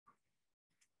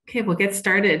Okay, we'll get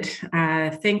started.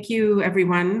 Thank you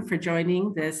everyone for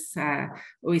joining this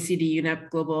OECD UNEP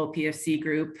Global PFC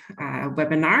Group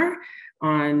webinar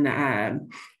on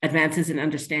advances in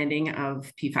understanding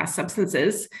of PFAS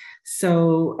substances.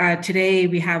 So today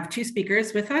we have two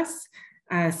speakers with us.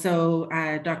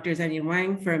 Dr. Zhenyun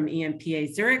Wang from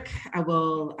EMPA Zurich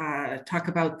will talk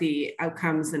about the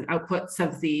outcomes and outputs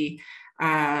of the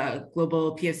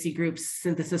Global PFC Group's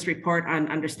synthesis report on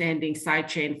understanding side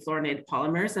chain fluorinated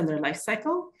polymers and their life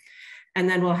cycle. And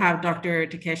then we'll have Dr.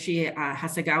 Takeshi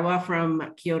Hasegawa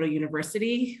from Kyoto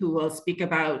University, who will speak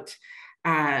about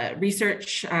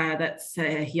research that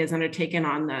he has undertaken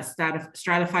on the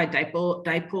stratified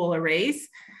dipole-arrays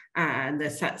and the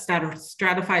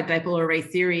stratified dipole-array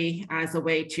theory as a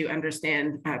way to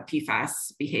understand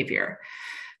PFAS behavior.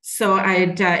 So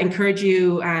I'd encourage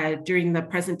you during the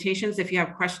presentations, if you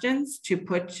have questions, to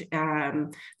put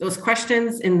those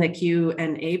questions in the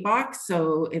Q&A box.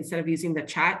 So instead of using the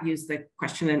chat, use the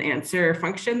question and answer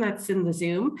function that's in the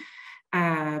Zoom.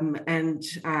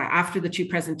 After the two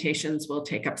presentations, we'll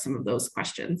take up some of those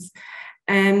questions.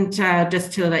 And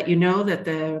just to let you know that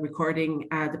the recording,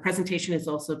 the presentation is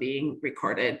also being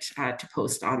recorded to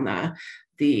post on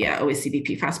the OECD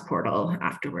PFAS portal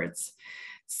afterwards.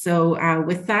 So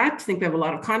with that, I think we have a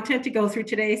lot of content to go through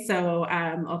today. So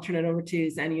I'll turn it over to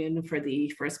Zhenyun for the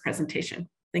first presentation.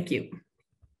 Thank you.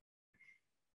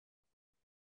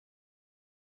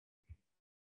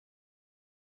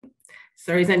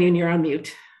 Sorry, Zhenyun, you're on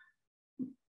mute.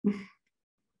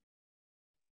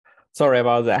 Sorry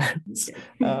about that.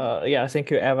 Yeah,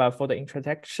 thank you, Eva, for the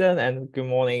introduction, and good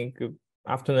morning, good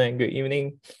afternoon, and good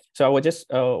evening. So I will just,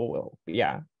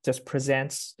 just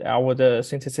present the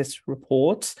synthesis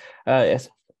report.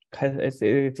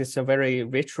 It is a very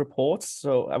rich report,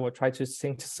 so I will try to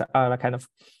synthesize, kind of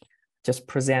just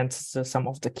present some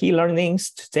of the key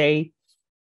learnings today.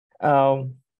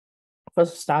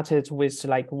 First started with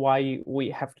why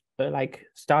we have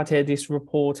started this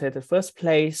report at the first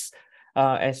place.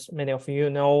 As many of you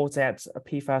know, that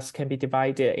PFAS can be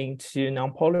divided into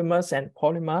non-polymers and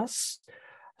polymers.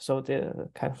 So the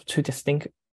kind of two distinct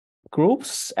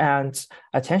groups, and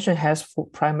attention has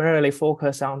primarily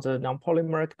focused on the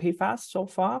non-polymeric PFAS so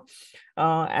far.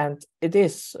 And it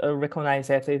is recognized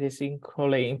that it is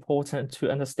equally important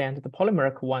to understand the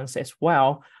polymeric ones as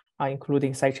well,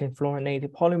 including side chain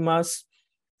fluorinated polymers,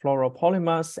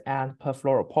 fluoropolymers, and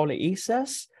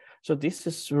perfluoropolyethers. So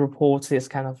this report is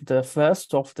kind of the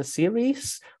first of the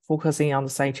series, focusing on the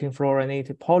side chain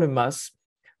fluorinated polymers,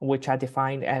 which are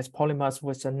defined as polymers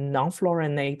with a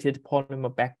non-fluorinated polymer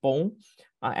backbone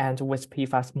and with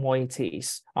PFAS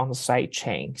moieties on the side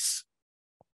chains.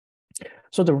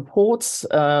 So the report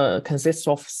consists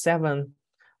of 7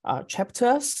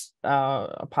 chapters.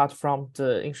 Apart from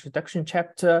the introduction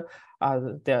chapter,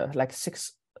 there are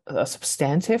 6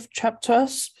 substantive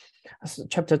chapters.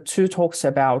 Chapter 2 talks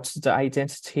about the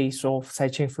identities of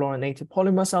side chain fluorinated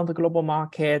polymers on the global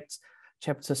market.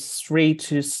 Chapters 3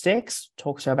 to 6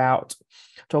 talk about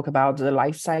the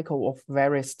life cycle of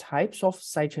various types of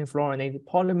side chain fluorinated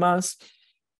polymers.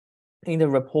 In the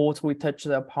report, we touched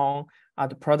upon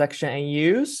the production and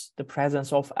use, the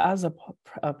presence of other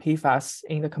PFAS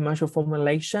in the commercial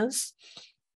formulations,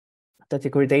 the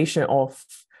degradation of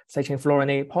side chain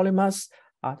fluorinated polymers,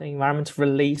 the environmental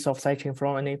release of side chain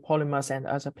fluorinated polymers and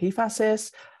other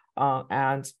PFASs,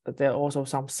 and there are also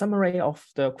some summary of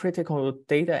the critical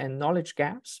data and knowledge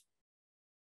gaps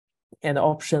and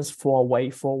options for a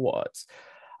way forward.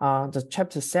 The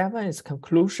chapter 7 is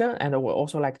conclusion, and I would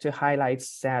also like to highlight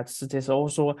that there's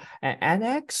also an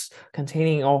annex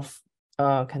containing 5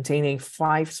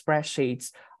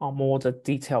 spreadsheets on more the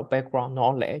detailed background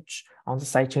knowledge on the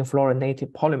side chain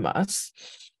fluorinated polymers.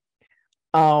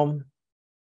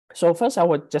 So first, I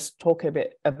would just talk a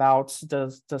bit about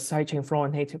the side chain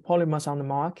fluorinated polymers on the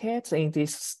market. In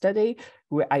this study,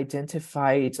 we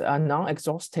identified a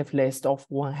non-exhaustive list of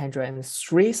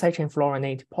 103 side chain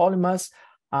fluorinated polymers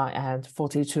and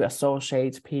 42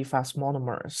 associated PFAS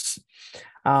monomers.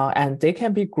 And they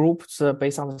can be grouped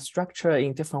based on the structure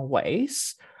in different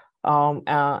ways.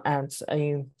 And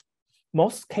in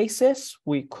most cases,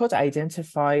 we could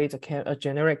identify the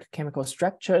generic chemical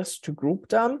structures to group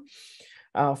them.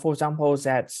 For example,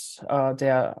 that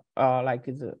there are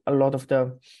a lot of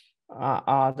the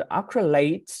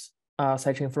acrylate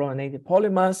side chain fluorinated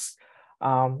polymers,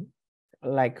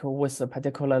 with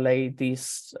particularly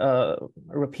this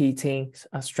repeating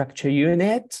structure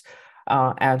unit.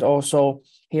 And also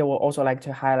here we'll also like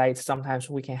to highlight sometimes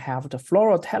we can have the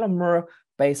fluorotelomere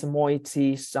based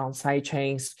moieties on side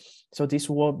chains. So this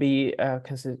will be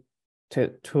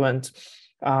constituent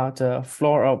the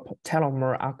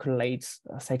fluorotelomer-alkylates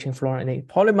cyclic fluorinated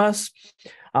polymers.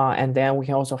 And then we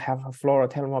can also have a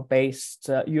fluorotelomer-based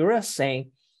uracil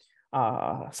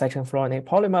cyclic fluorinated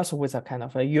polymers with a kind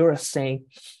of a uracil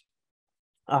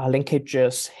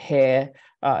linkages here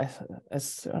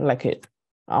as like it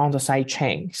on the side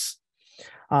chains.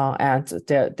 And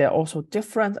they're also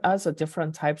different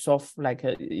types of like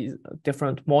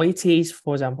different moieties,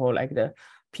 for example, like the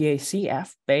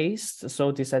PACF based.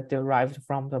 So these are derived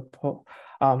from the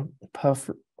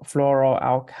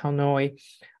perfluoroalkyl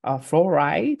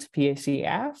fluoride,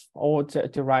 PACF, or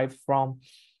derived from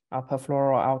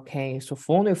perfluoroalkane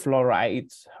sulfonyl fluoride,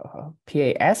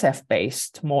 PASF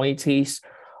based moieties,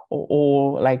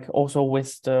 or like also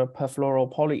with the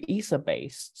perfluoropolyether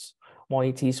based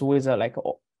moieties with like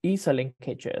ether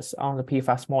linkages on the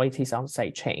PFAS moieties on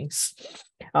side chains.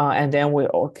 And then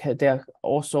there are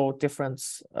also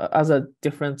other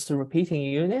different repeating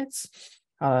units,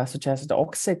 such as the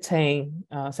oxetane,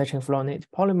 cyclic fluorinated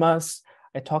polymers,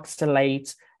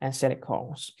 ethoxylate, and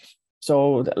silicones.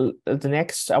 So the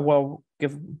next, I will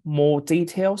give more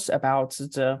details about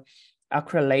the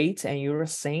acrylate and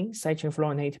uracil cyclic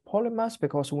fluorinated polymers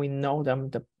because we know them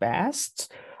the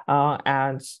best,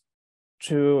 and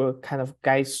to kind of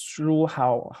guide through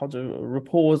how the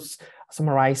reports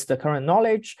summarize the current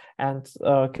knowledge and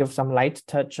give some light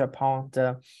touch upon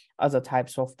the other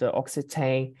types of the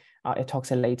oxetane,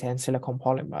 ethoxylate, and silicone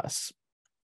polymers.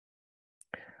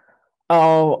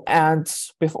 And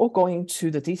before going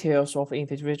to the details of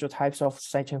individual types of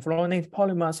cyclic fluorinated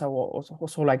polymers, I will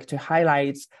also like to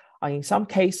highlight in some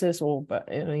cases, or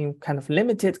in kind of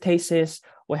limited cases,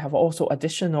 we have also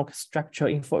additional structure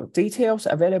info details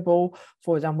available.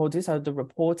 For example, these are the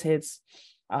reported,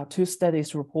 2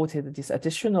 studies reported these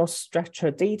additional structure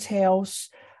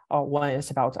details. One is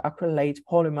about acrylate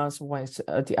polymers,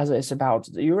 the other is about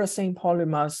the uracil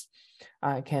polymers.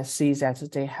 I can see that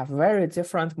they have very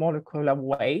different molecular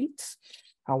weights.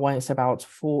 One is about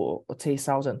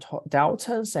 40,000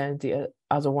 daltons, and the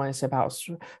other one is about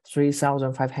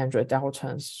 3,500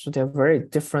 daltons. So they're very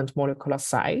different molecular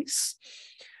size.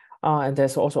 And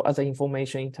there's also other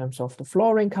information in terms of the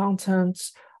fluorine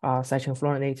contents, cyclic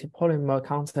fluorinated polymer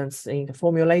contents in the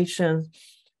formulation.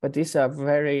 But these are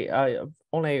very,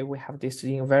 only we have this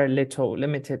in very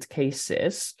limited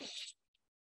cases.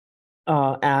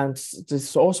 And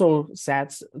this also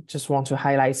sets, just want to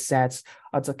highlight that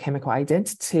the chemical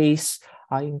identities,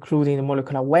 including the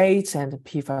molecular weight and the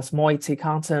PFAS moiety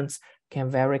contents, can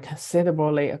vary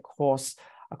considerably across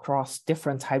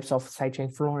different types of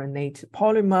cyclic fluorinated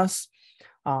polymers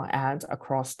and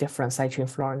across different cyclic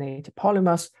fluorinated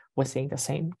polymers within the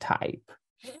same type.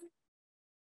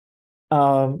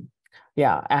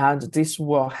 Yeah, and this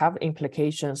will have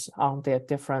implications on their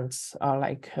different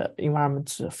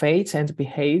environmental fate and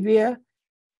behavior.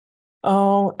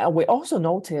 And we also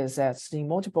notice that in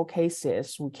multiple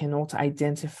cases, we cannot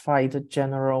identify the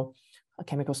general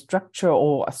chemical structure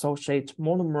or associate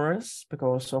monomers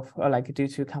because of due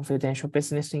to confidential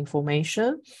business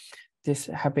information. This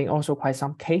have been also quite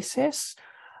some cases.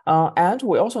 And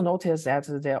we also notice that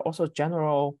there are also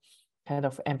general kind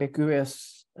of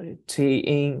ambiguous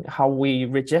in how we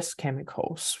register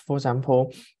chemicals. For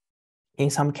example, in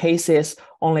some cases,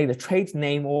 only the trade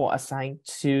name will assign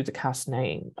to the cast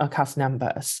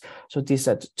numbers. So these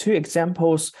are the 2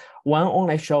 examples. One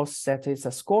only shows that it's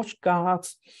a Scotch guard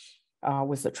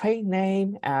with the trade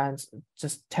name and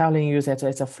just telling you that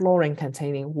it's a fluorine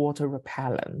containing water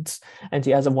repellent. And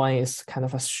the other one is kind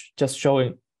of just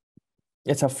showing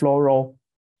it's a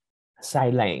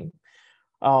fluorosilane.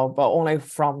 But only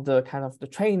from the kind of the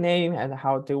trade name and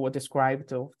how they will describe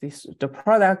the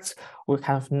products, we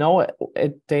kind of know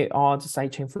they are the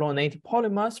cyclic fluorinated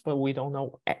polymers, but we don't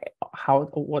know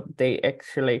what they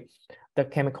actually, the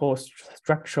chemical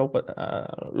structure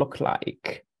look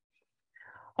like.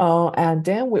 And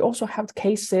then we also have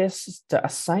cases, the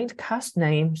assigned cast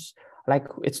names, like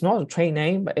it's not a trade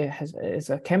name, but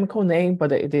it's a chemical name,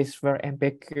 but it is very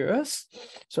ambiguous.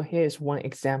 So here's one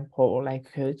example,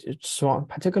 just want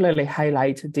to particularly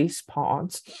highlight this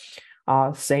part,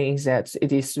 saying that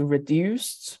it is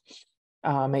reduced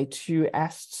made to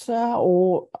ester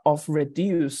or of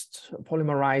reduced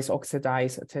polymerized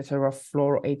oxidized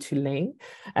tetrafluoroethylene,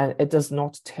 and it does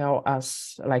not tell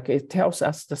us, it tells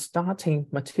us the starting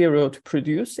material to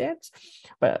produce it,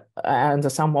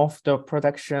 and some of the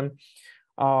production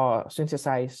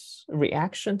synthesize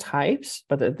reaction types,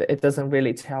 but it doesn't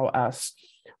really tell us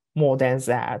more than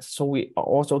that. So we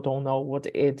also don't know what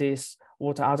it is,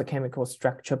 what are the chemical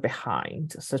structure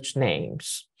behind such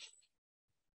names.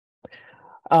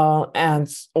 And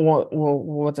what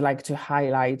would like to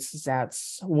highlight that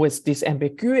with this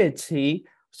ambiguity,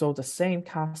 so the same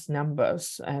cast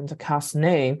numbers and the cast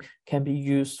name can be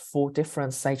used for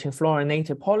different side-chain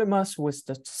fluorinated polymers with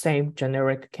the same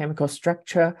generic chemical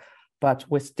structure, but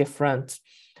with different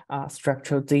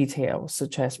structural details,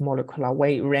 such as molecular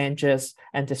weight ranges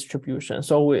and distribution.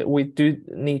 So we do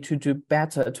need to do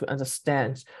better to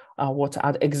understand what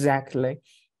are exact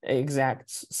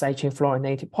side-chain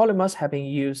fluorinated polymers have been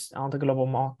used on the global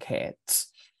market.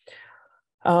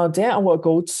 Then I will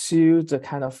go to the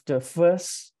kind of the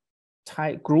first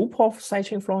type group of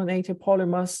side-chain fluorinated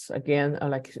polymers. Again,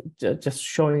 like just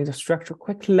showing the structure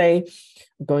quickly.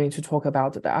 I'm going to talk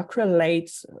about the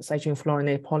acrylate side-chain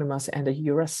fluorinated polymers and the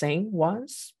uracil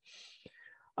ones.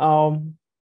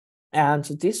 And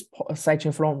these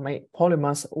side-chain fluorinated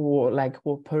polymers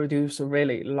will produce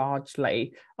really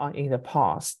largely in the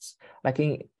past. Like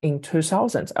in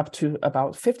 2000, up to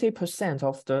about 50%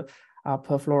 of the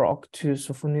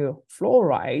perfluorooctylsulfonyl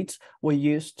fluoride were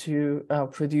used to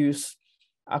produce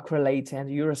acrylate and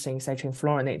uracil side-chain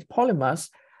fluorinated polymers.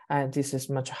 And this is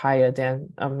much higher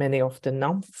than many of the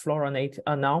non-fluorinated,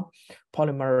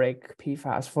 non-polymeric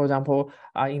PFAS. For example,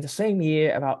 in the same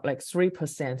year, about like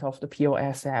 3% of the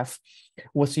POSF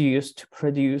was used to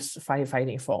produce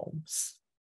firefighting foams.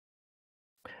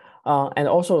 And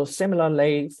also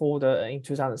similarly, in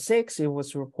 2006, it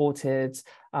was reported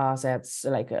that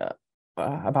like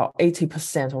about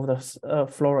 80% of the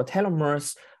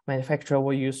fluorotelomers manufactured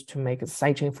were used to make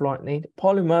side-chain fluorinated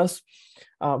polymers.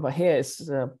 But here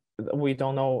is we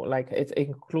don't know, like it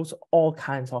includes all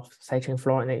kinds of side-chain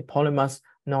fluorinated polymers,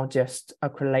 not just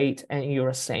acrylate and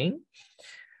uracil.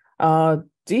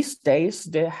 These days,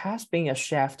 there has been a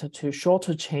shift to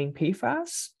shorter chain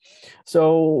PFAS.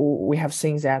 So we have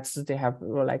seen that they have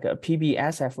like a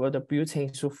PBSF or the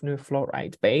butane sulfonyl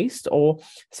fluoride based or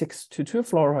 622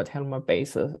 fluorotelmer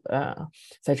based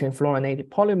side-chain fluorinated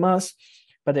polymers.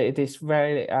 But it is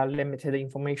very limited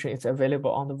information is available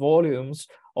on the volumes,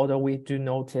 although we do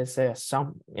notice they are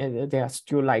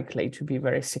still likely to be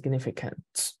very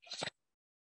significant.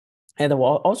 And I would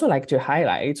also like to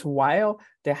highlight, while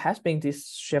there has been this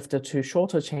shift to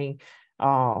shorter chain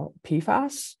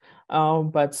PFAS,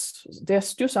 but there's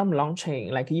still some long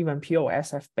chain, like even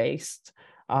POSF-based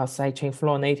side-chain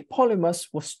fluorinated polymers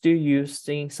were still used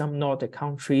in some Nordic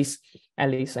countries,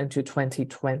 at least until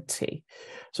 2020.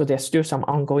 So there's still some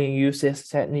ongoing uses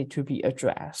that need to be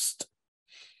addressed.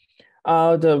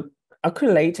 The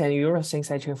acrylate and uracil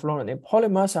side-chain fluorinated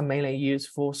polymers are mainly used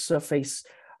for surface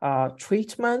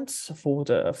treatments for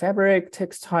the fabric,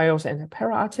 textiles, and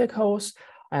apparel articles,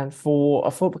 and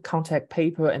for contact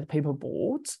paper and paper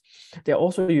boards. They're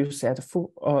also used as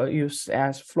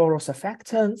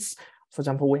fluorosurfactants. For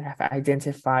example, we have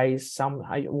identified some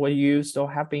were used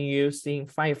or have been used in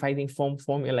firefighting foam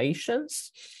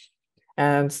formulations.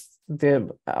 And we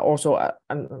also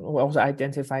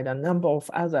identified a number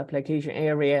of other application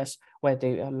areas where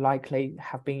they likely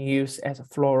have been used as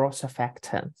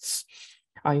fluorosurfactants,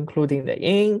 including the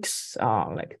inks,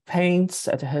 like paints,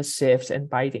 adhesives, and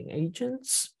binding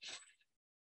agents.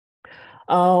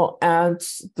 And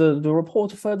the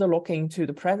report further looking into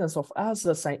the presence of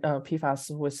other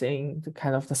PFAS within the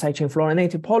kind of the side-chain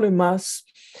fluorinated polymers.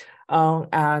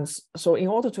 And so in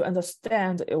order to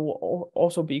understand, it will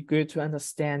also be good to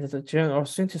understand the general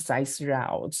synthesized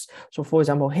routes. So for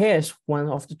example, here's one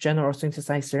of the general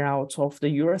synthesized routes of the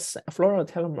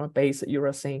fluorotelmer-based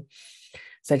uracil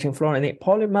side-chain fluorinated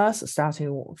polymers,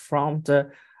 starting from the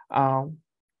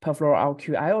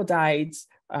perfluoroalkyl iodides,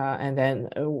 and then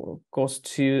goes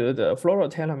to the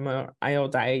fluorotelmer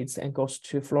iodides and goes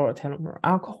to fluorotelmer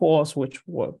alcohols, which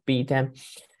will be then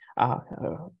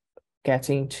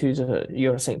getting to the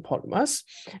uracil polymers.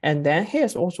 And then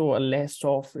here's also a list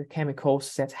of the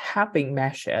chemicals that have been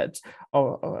measured,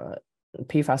 or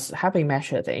PFAS have been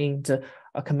measured in the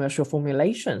commercial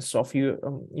formulations of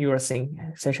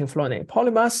uracil side-chain fluorinated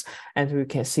polymers. And we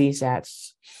can see that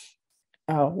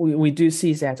we do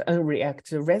see that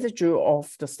unreacted residue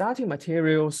of the starting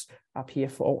materials are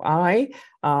PFOI,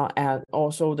 and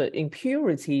also the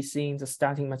impurities in the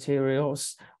starting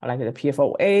materials, like the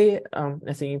PFOA,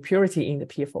 as an impurity in the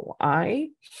PFOI.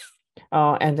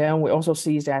 And then we also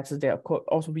see that there could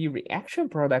also be reaction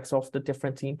products of the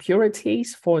different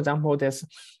impurities. For example, there's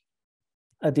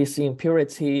this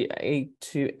impurity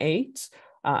 828,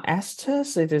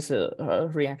 esters. It is a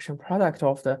reaction product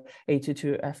of the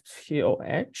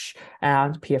 82FTOH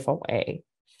and PFOA.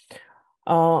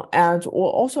 And we'll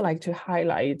also like to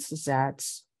highlight that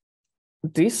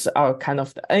these are kind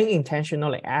of the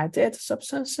unintentionally added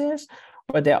substances,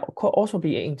 but they could also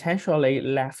be intentionally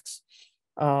left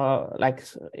like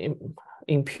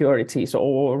impurities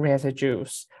or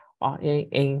residues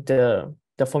in the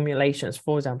formulations.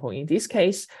 For example, in this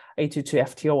case,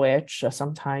 A22FTOH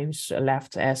sometimes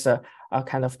left as a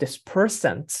kind of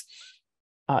dispersant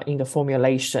in the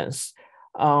formulations.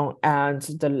 And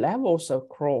the levels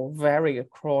vary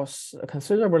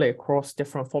considerably across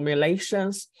different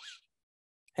formulations.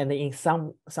 And in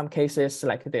some cases,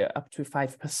 like they're up to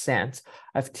 5%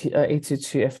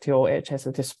 A22FTOH as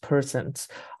a dispersant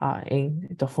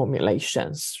in the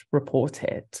formulations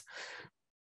reported.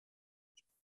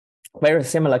 Very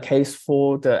similar case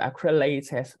for the acrylate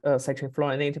section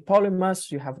fluorinated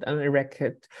polymers. You have the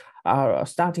unreacted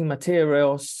starting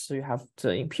materials. You have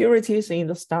the impurities in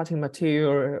the starting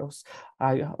materials.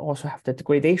 You also have the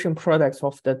degradation products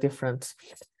of the different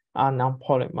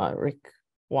non-polymeric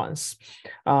ones.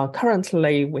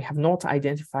 Currently, we have not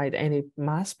identified any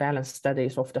mass balance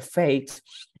studies of the fate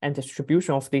and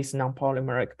distribution of these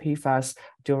non-polymeric PFAS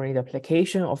during the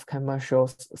application of commercial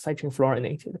cycling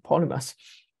fluorinated polymers,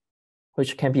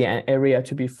 which can be an area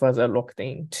to be further looked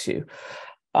into.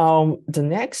 The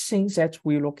next thing that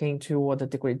we look into are the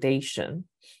degradation,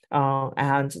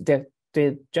 and there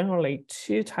are generally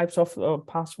two types of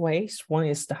pathways. One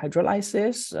is the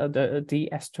hydrolysis, the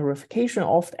deesterification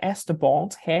of the ester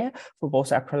bonds here for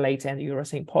both acrylate and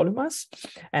uracil polymers.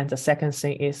 And the second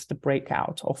thing is the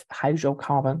breakout of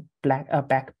hydrocarbon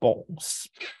backbones.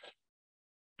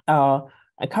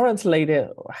 And currently,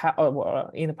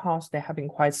 in the past, there have been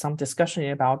quite some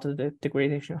discussion about the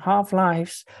degradation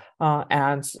half-lives.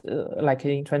 Like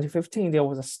in 2015, there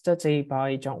was a study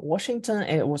by John Washington,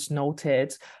 and it was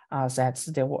noted that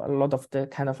there were a lot of the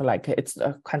it's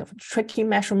a kind of tricky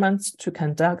measurements to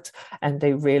conduct, and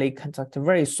they really conduct a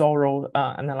very thorough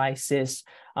analysis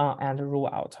and rule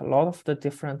out a lot of the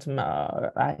different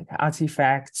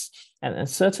artifacts and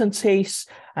uncertainties,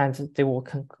 and they were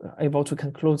able to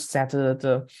conclude that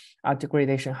the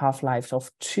degradation half-lives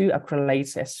of two acrylate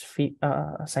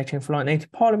cycling fluorinated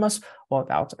polymers were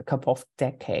about a couple of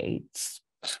decades.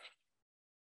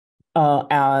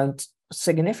 And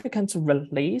significant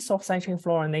release of cycling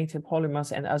fluorinated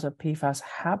polymers and other PFAS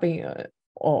have been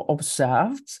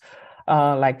observed,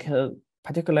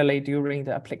 particularly during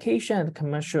the application and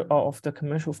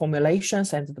commercial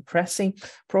formulations and the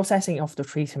processing of the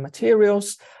treated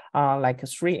materials. Like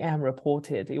 3M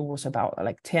reported, it was about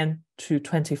 10 to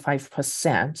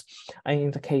 25%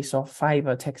 in the case of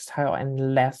fiber, textile,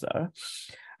 and leather.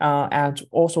 And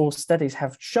also studies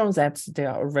have shown that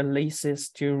there are releases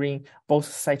during both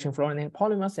cycling fluorinated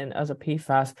polymers and other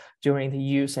PFAS during the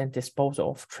use and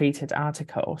disposal of treated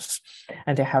articles.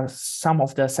 And they have some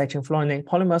of the cycling fluorinated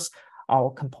polymers, our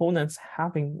components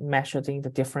have been measured in the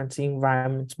different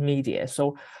environment media.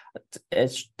 So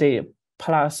it's the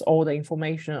plus all the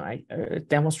information I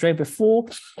demonstrated before,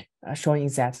 showing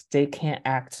that they can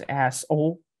act as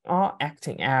or are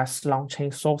acting as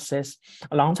long-term sources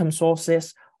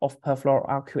of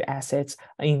perfluoroalkyl acids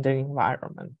in the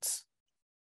environment.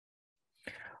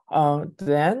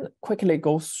 Then quickly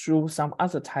go through some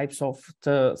other types of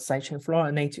the cycling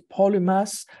fluorinated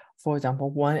polymers. For example,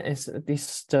 one is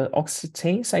the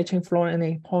oxetine cycling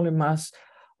fluorinated polymers.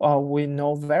 We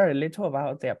know very little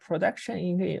about their production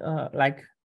in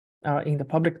the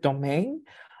public domain.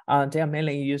 They are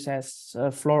mainly used as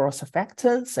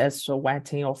fluorosurfactants, as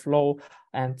wetting or flow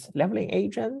and leveling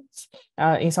agents.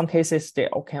 In some cases, they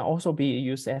can also be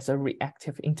used as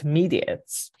reactive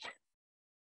intermediates.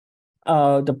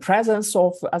 The presence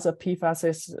of other PFAS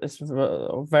is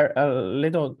very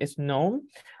little is known,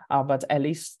 but at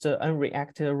least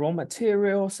unreacted raw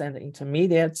materials and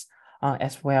intermediates,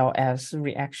 as well as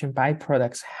reaction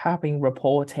byproducts, have been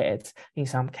reported in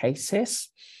some cases.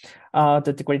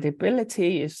 The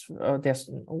degradability is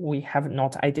we have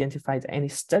not identified any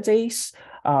studies,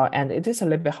 and it is a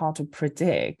little bit hard to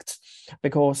predict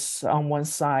because on one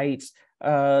side,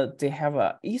 they have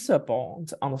an ether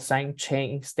bond on the side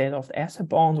chain instead of the ester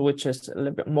bond, which is a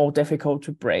little bit more difficult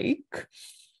to break.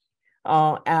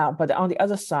 But on the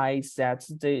other side, that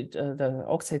the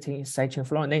oxetine cycling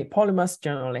fluorinated polymers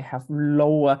generally have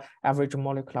lower average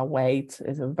molecular weight,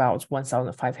 is about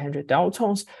 1,500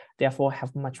 daltons, therefore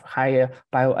have much higher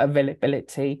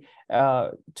bioavailability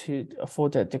for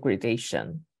the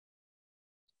degradation.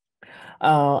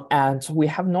 And we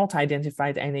have not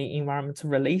identified any environmental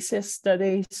releases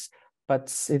studies,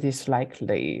 but it is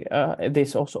likely it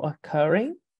is also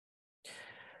occurring.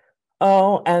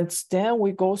 And then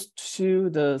we go to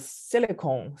the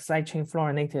silicone, cycling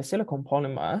fluorinated silicone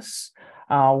polymers.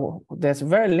 There's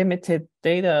very limited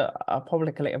data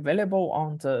publicly available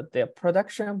on their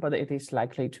production, but it is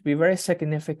likely to be very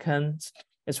significant.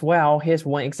 as well. Here's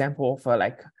one example of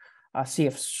like a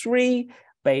CF3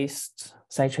 based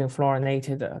citrate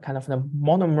fluorinated kind of the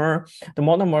monomer. The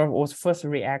monomer was first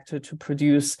reacted to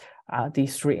produce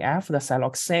D3F, the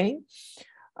siloxane,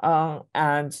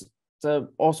 and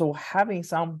also having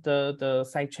some the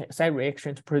side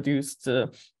reaction to produce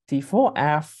the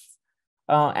D4F,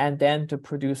 and then to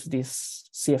produce this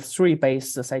CF3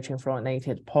 based citrate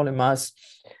fluorinated polymers.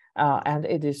 And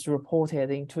it is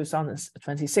reported in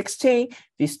 2016,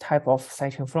 this type of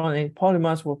citrate fluorinated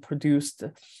polymers were produced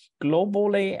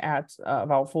globally at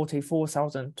about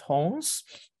 44,000 tons.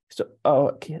 So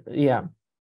yeah,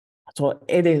 so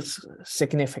it is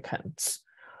significant.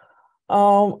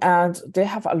 And they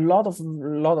have a lot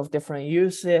of different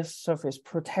uses: surface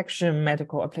protection,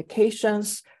 medical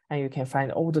applications, and you can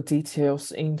find all the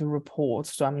details in the report.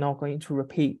 So I'm not going to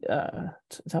repeat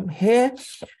them here.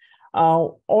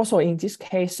 Also, in these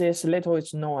cases, little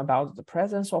is known about the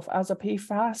presence of other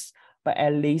PFAS, but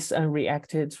at least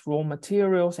unreacted raw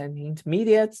materials and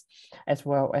intermediates, as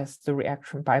well as the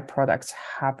reaction byproducts,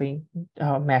 have been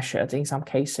measured in some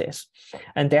cases.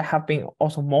 And there have been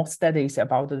also more studies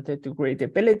about the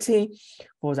degradability.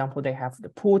 For example, they have the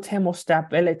poor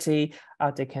thermostability.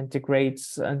 They can degrade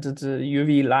under the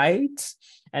UV light,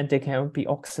 and they can be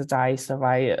oxidized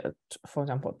via, for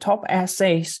example, top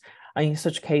assays. In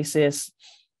such cases,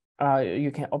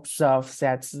 you can observe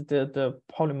that the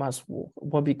polymers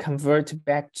will be converted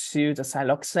back to the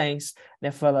siloxanes,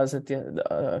 then further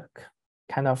the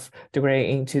kind of degrade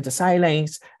into the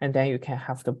silanes, and then you can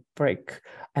have the break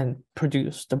and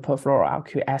produce the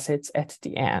perfluoroalkyl acids at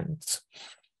the end.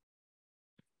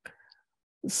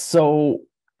 So,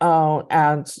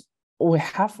 and we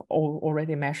have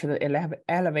already measured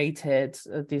elevated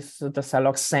the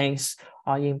siloxanes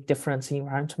in different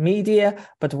environmental media,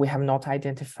 but we have not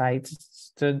identified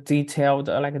the detailed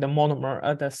like the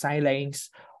monomer, the silanes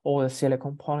or the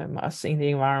silicon polymers in the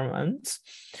environment.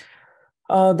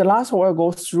 The last one will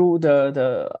go through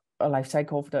the life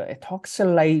cycle of the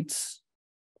ethoxylate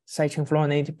citrate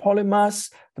fluorinated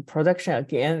polymers. The production,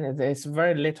 again, there's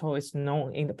very little is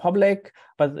known in the public,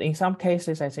 but in some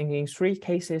cases, I think in 3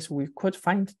 cases, we could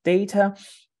find data,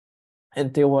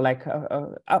 and they were like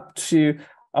up to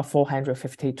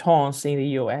 450 tons in the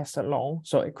US alone.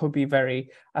 So it could be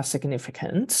very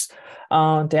significant.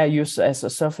 They are used as a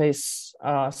surface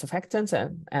surfactants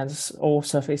and all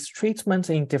surface treatment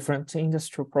in different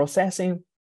industrial processing,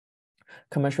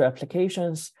 commercial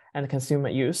applications, and consumer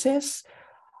uses.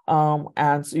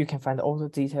 And you can find all the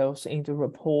details in the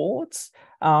reports.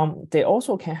 They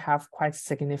also can have quite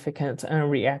significant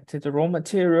unreacted raw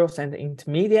materials and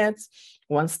intermediates.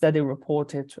 One study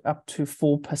reported up to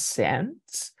 4%.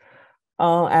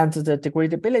 And the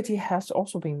degradability has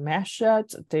also been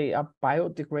measured. They are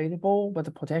biodegradable,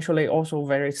 but potentially also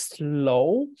very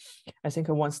slow. I think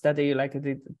one study like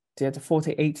did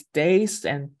 48 days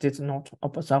and did not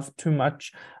observe too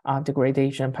much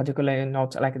degradation, particularly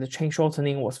not like the chain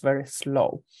shortening was very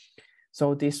slow.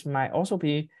 So this might also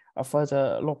be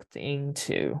further looked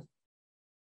into.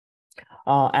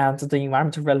 And the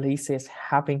environmental releases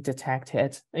have been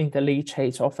detected in the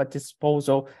leachate of a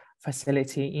disposal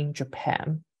facility in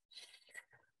Japan.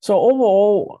 So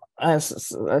overall,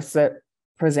 as I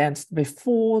presented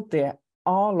before, there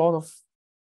are a lot of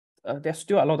there's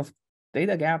still a lot of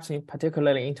data gaps,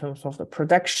 particularly in terms of the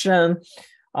production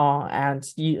and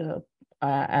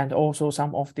also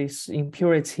some of these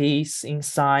impurities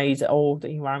inside all the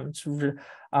environment,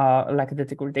 like the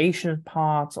degradation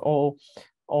part or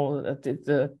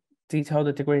the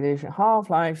detailed degradation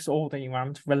half-lives or the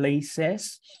environment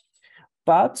releases.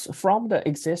 But from the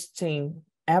existing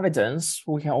evidence,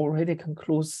 we can already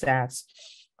conclude that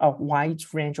a wide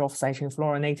range of citrate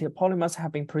fluorinated polymers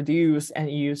have been produced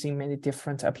and used in many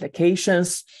different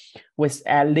applications, with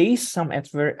at least some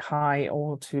at very high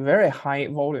or to very high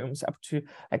volumes, up to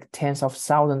like tens of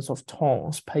thousands of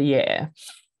tons per year.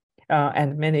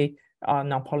 And many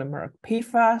non-polymeric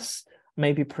PFAS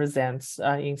may be present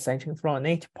in citrate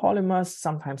fluorinated polymers,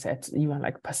 sometimes at even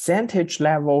like percentage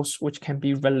levels, which can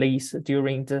be released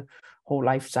during the whole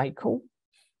life cycle.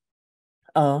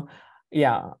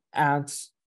 Yeah, and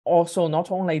also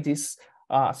not only this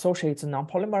associated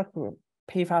non-polymeric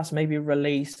PFAS may be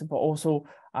released, but also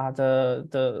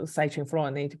the citrate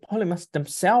fluorinated polymers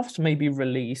themselves may be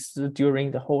released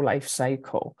during the whole life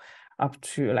cycle, up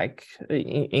to like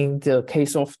in the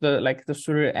case of the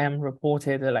 3M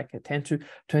reported like 10 to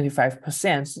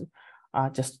 25%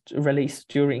 just released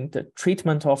during the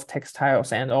treatment of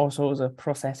textiles and also the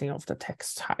processing of the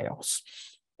textiles.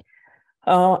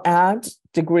 And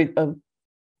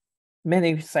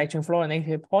many citrate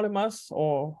fluorinated polymers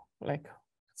or like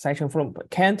sanction fluorine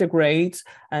can degrade,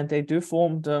 and they do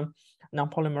form the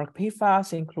non-polymeric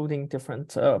PFAS, including different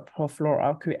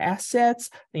polyfluoroalkyl acids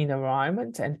in the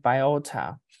environment and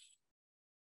biota.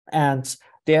 And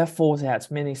therefore,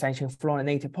 that many sanction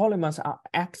fluorinated polymers are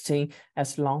acting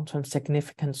as long-term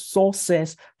significant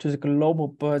sources to the global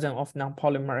burden of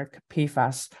non-polymeric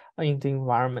PFAS in the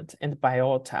environment and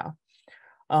biota.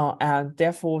 And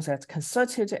therefore, that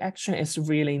concerted action is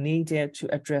really needed to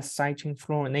address sanction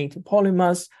fluorinated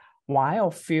polymers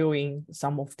while filling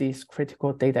some of these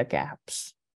critical data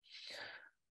gaps.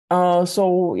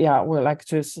 So yeah, we'd like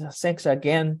to thanks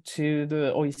again to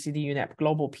the OECD UNEP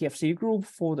Global PFC Group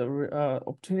for the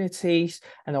opportunities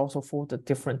and also for the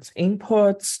different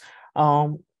inputs.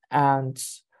 And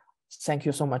thank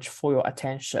you so much for your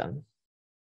attention.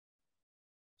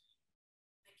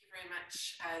 Thank you very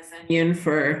much, Zanyun,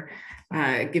 for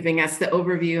giving us the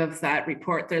overview of that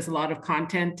report. There's a lot of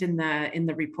content in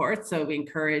the report, so we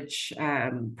encourage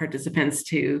participants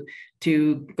to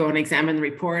go and examine the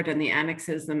report and the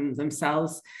annexes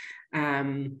themselves.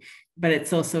 But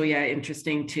it's also, yeah,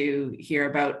 interesting to hear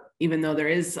about, even though there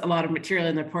is a lot of material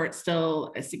in the report,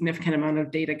 still a significant amount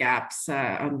of data gaps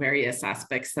on various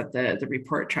aspects that the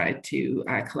report tried to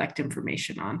collect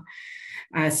information on.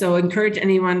 So encourage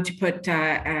anyone to put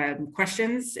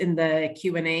questions in the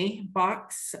Q&A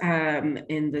box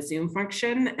in the Zoom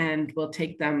function, and we'll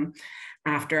take them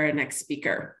after our next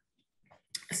speaker.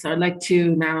 So I'd like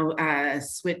to now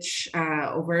switch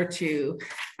over to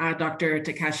Dr.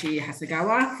 Takashi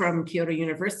Hasegawa from Kyoto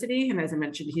University. And as I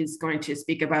mentioned, he's going to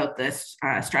speak about this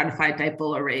stratified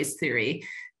dipole-arrays theory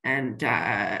and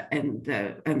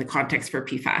the context for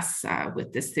PFAS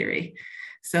with this theory.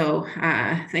 So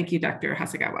thank you, Dr.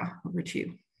 Hasegawa. Over to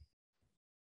you.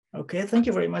 Okay, thank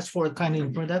you very much for a kind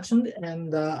introduction,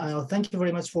 and thank you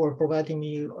very much for providing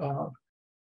me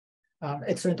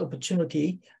excellent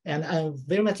opportunity. And I'm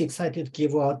very much excited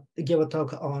to give a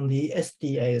talk on the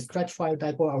SDA, Stratified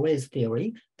Dipole-Arrays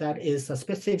theory, that is a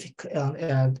specific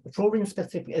and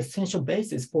fluorine-specific essential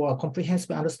basis for a comprehensive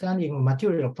understanding of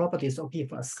material properties of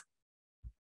PFAS.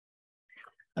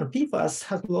 And PFAS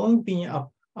has long been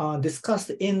discussed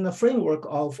in the framework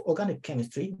of organic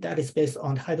chemistry that is based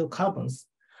on hydrocarbons.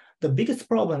 The biggest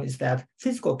problem is that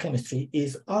physical chemistry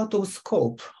is out of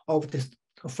scope of this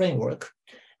framework.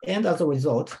 And as a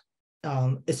result,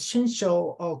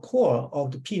 essential core of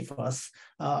the PFAS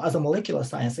as a molecular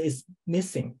science is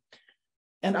missing.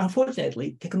 And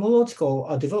unfortunately,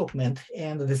 technological development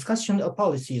and the discussion of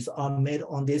policies are made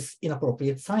on this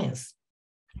inappropriate science.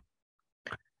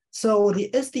 So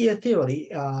the SDA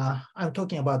theory I'm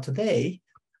talking about today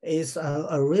is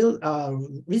a real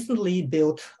recently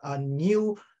built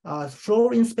new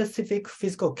fluorine-specific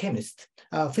physical chemistry,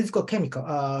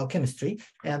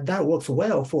 and that works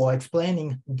well for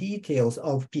explaining details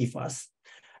of PFAS.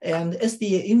 And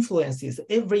SDA influences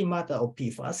every matter of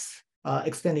PFAS,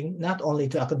 extending not only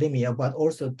to academia, but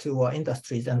also to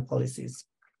industries and policies.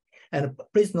 And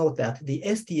please note that the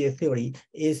SDA theory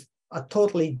is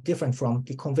totally different from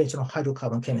the conventional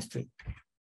hydrocarbon chemistry.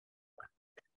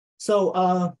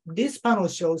 So this panel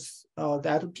shows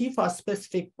that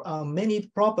PFAS-specific many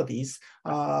properties,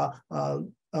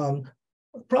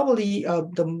 probably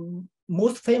the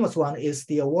most famous one is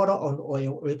the water on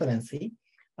oil repellency.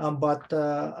 But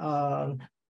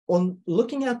on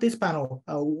looking at this panel,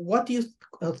 what do you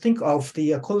think of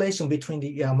the correlation between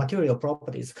the material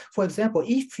properties? For example,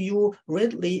 if you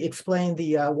readily explain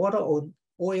the water on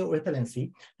oil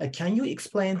repellency, can you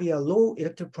explain the low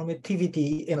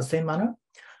electropermittivity in the same manner?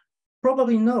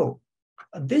 Probably no.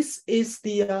 This is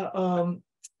the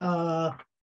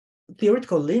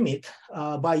theoretical limit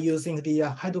by using the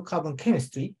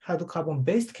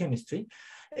hydrocarbon-based chemistry,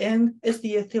 and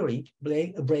SDA theory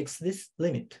breaks this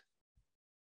limit.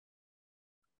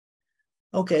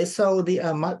 Okay, so the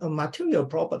material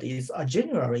properties are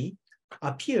generally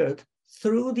appeared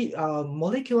through the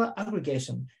molecular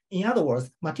aggregation. In other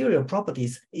words, material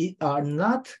properties are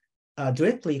not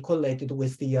directly correlated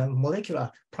with the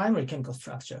molecular primary chemical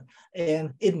structure,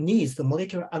 and it needs the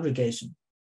molecular aggregation.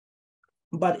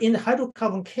 But in the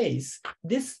hydrocarbon case,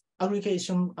 this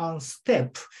aggregation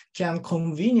step can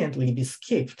conveniently be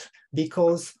skipped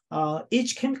because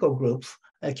each chemical group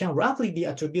can roughly be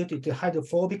attributed to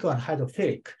hydrophobic or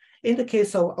hydrophilic. In the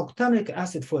case of octanoic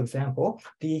acid, for example,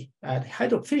 the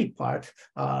hydrophilic part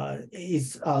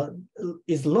is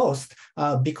lost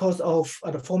because of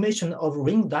the formation of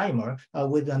ring dimer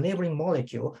with a neighboring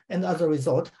molecule, and as a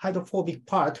result, hydrophobic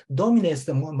part dominates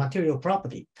the material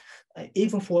property,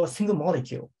 even for a single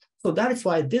molecule. So that is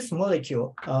why this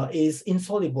molecule is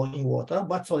insoluble in water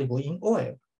but soluble in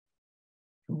oil.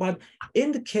 But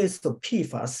in the case of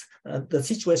PFAS, the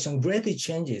situation greatly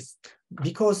changes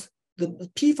because the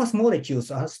PFAS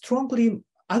molecules are strongly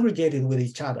aggregated with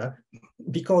each other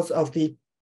because of the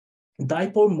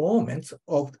dipole moments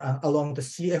of along the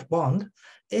CF bond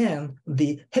and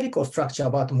the helical structure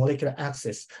about the molecular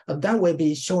axis. That will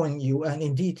be showing you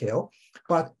in detail.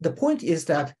 But the point is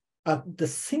that the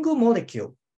single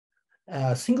molecular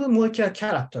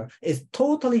character is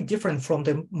totally different from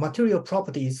the material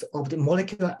properties of the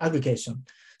molecular aggregation.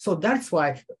 So that's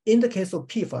why in the case of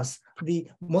PFAS, the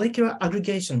molecular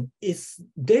aggregation is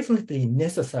definitely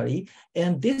necessary.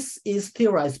 And this is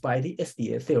theorized by the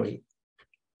SDA theory.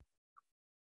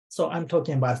 So I'm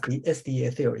talking about the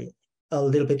SDA theory a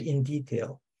little bit in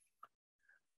detail.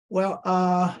 Well,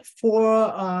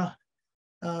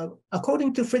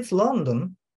 according to Fritz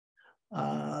London,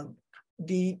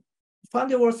 the van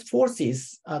der Waals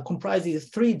forces comprises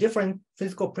 3 different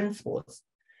physical principles.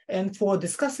 And for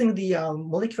discussing the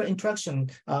molecular interaction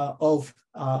of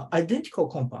identical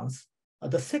compounds,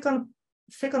 the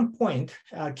second point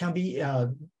can be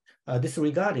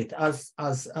disregarded as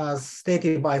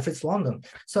stated by Fritz London.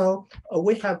 So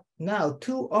we have now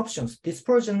 2 options,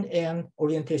 dispersion and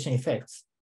orientation effects.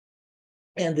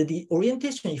 And the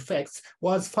orientation effects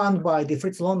was found by the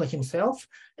Fritz London himself.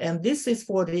 And this is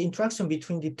for the interaction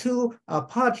between the 2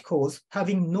 particles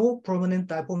having no permanent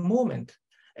dipole moment.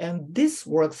 And this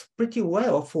works pretty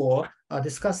well for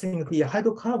discussing the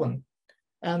hydrocarbon.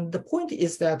 And the point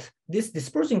is that this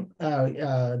dispersion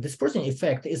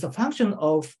effect is a function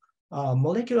of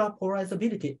molecular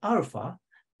polarizability alpha,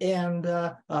 and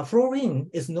fluorine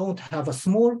is known to have a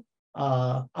small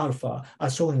alpha,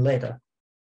 as shown later.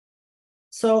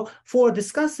 So for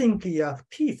discussing the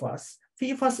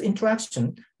PFAS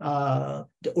interaction,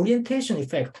 the orientation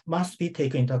effect must be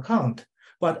taken into account.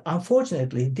 But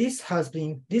unfortunately, this has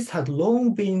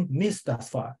long been missed thus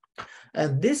far.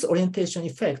 And this orientation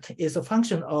effect is a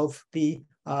function of the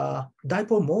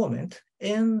dipole moment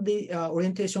and the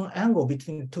orientation angle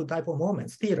between the 2 dipole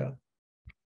moments, theta.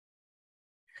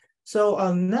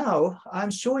 So now I'm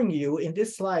showing you in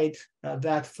this slide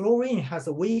that fluorine has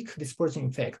a weak dispersion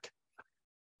effect.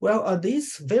 Well,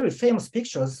 these very famous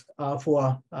pictures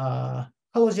for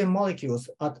halogen molecules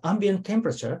at ambient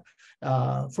temperature.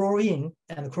 Fluorine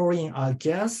and chlorine are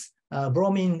gas,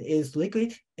 bromine is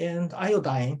liquid, and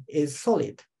iodine is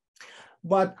solid.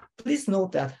 But please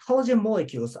note that halogen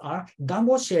molecules are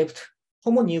dumbbell-shaped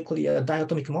homonuclear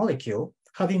diatomic molecule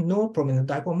having no permanent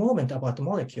dipole moment about the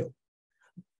molecule.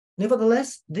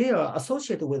 Nevertheless, they are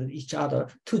associated with each other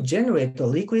to generate the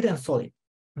liquid and solid.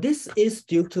 This is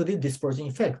due to the dispersion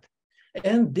effect.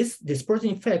 And this dispersion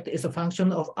effect is a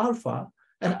function of alpha,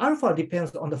 and alpha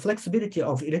depends on the flexibility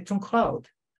of electron cloud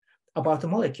about the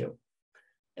molecule.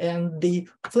 And the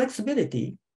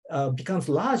flexibility becomes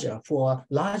larger for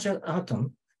larger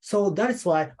atom. So that is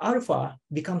why alpha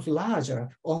becomes larger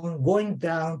on going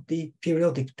down the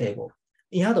periodic table.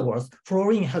 In other words,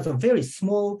 fluorine has a very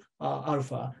small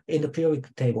alpha in the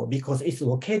periodic table because it's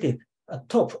located at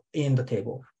top in the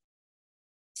table.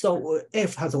 So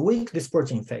F has a weak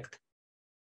dispersion effect.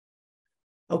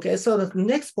 Okay, so the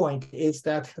next point is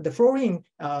that the fluorine,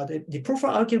 the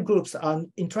polyfluoroalkyl groups are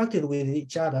interacted with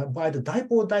each other by the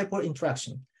dipole-dipole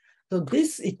interaction. So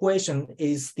this equation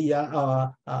is the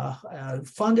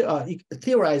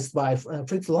theorized by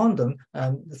Fritz London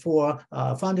for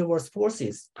van der Waals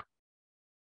forces.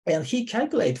 And he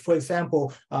calculates, for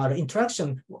example, the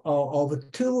interaction of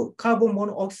 2 carbon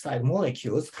monoxide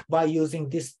molecules by using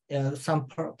this some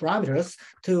parameters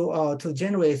to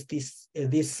generate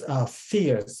these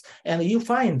figures. And you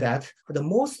find that the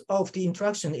most of the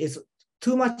interaction is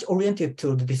too much oriented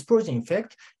to the dispersion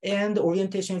effect, and the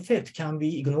orientation effect can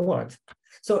be ignored.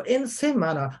 So in the same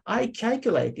manner, I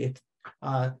calculated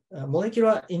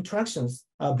molecular interactions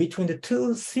between the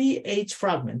 2 CH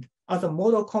fragments as a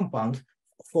model compound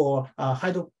for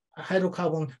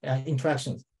hydrocarbon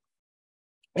interactions.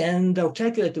 And the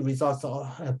calculated results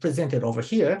are presented over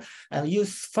here. And you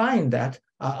find that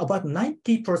about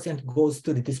 90% goes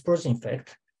to the dispersion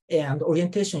effect, and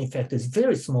orientation effect is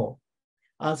very small.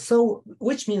 So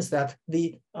which means that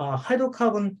the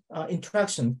hydrocarbon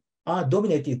interaction are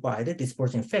dominated by the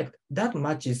dispersion effect. That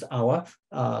matches our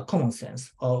common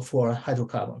sense for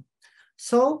hydrocarbon.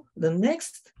 So the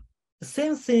next,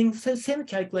 same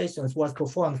calculations was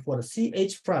performed for the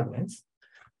CH fragments,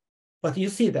 but you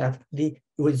see that the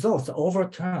results are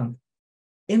overturned.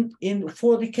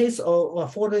 For the case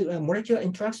of for the molecular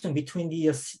interaction between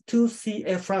the 2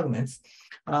 CF fragments,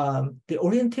 the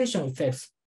orientation effects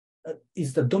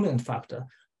is the dominant factor.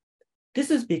 This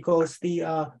is because the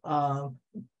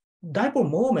dipole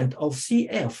moment of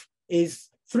CF is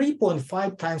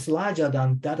 3.5 times larger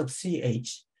than that of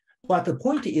CH. But the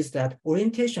point is that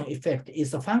orientation effect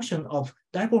is a function of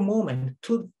dipole moment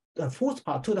to the fourth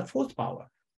power.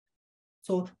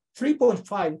 So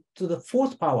 3.5 to the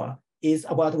fourth power is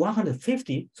about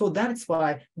 150. So that's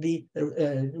why the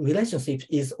relationship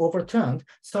is overturned.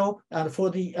 So for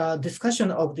the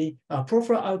discussion of the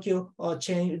Polyfluoroalkyl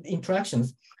chain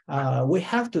interactions, we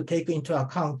have to take into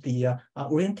account the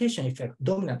orientation effect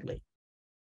dominantly.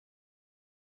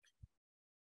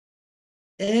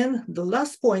 And the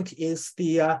last point is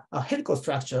the helical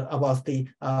structure about the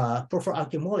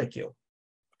Polyfluoroalkyl molecule.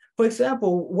 For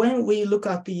example, when we look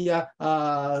at the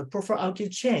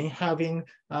Polyfluoroalkyl chain having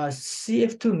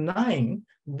CF2-9,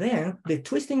 then the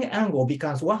twisting angle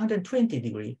becomes 120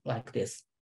 degrees like this.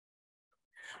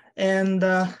 And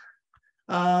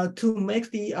to make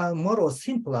the model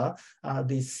simpler,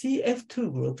 the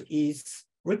CF2 group is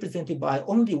represented by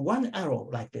only one arrow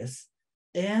like this,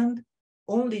 and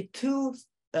only two,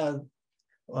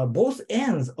 both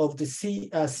ends of the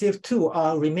CF2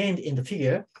 are remained in the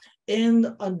figure, and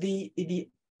the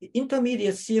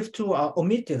intermediate CF2 are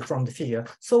omitted from the figure.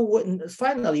 So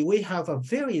finally, we have a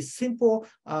very simple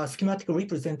schematic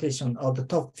representation of the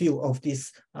top view of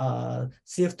this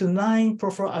CF2-9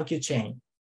 Polyfluoroalkyl chain.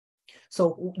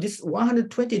 So this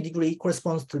 120 degree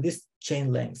corresponds to this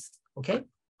chain length, okay?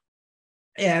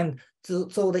 And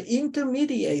so the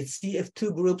intermediate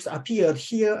CF2 groups appeared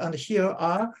here, and here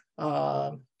are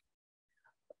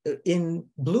in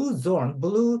blue zone,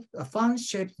 blue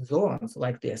fan-shaped zones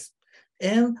like this.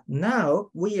 And now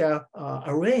we are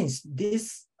arranged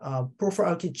this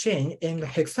Polyfluoroalkyl chain in the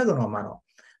hexagonal manner.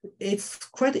 It's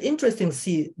quite interesting to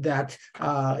see that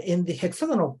in the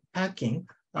hexagonal packing,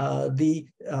 the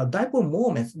dipole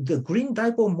moments, the green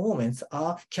dipole moments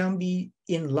can be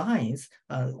in lines,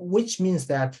 which means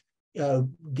that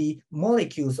the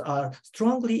molecules are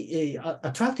strongly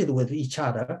attracted with each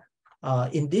other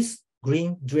in this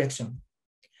green direction.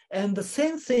 And the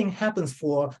same thing happens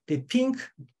for the pink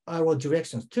arrow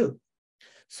directions too.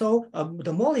 So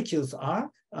the molecules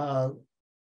are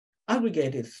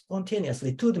aggregated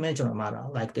spontaneously two-dimensional manner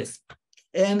like this.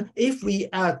 And if we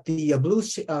add the blue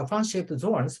fan-shaped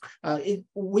zones,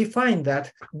 we find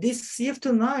that this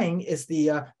CF2-9 is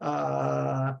the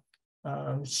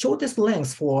shortest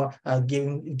length for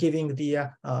giving the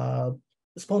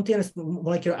spontaneous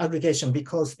molecular aggregation,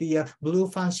 because the blue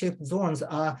fan-shaped zones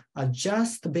are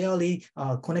just barely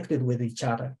connected with each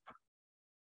other.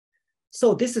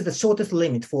 So this is the shortest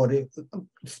limit for the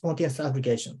spontaneous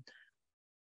aggregation.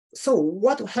 So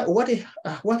what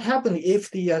happened if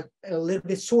the a little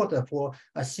bit shorter for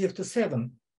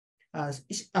CF27?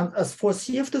 As for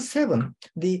CF27,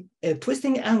 the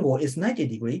twisting angle is 90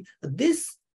 degrees.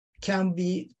 This can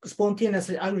be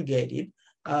spontaneously aggregated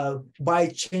by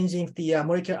changing the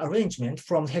molecular arrangement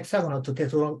from hexagonal to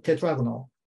tetragonal.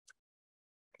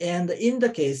 And in the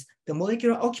case, the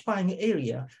molecular occupying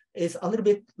area is a little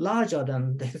bit larger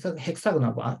than the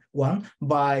hexagonal one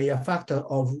by a factor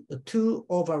of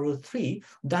 2/√3.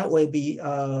 That will be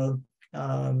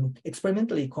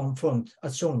experimentally confirmed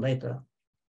as shown later.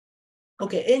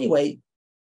 Okay, anyway,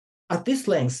 at this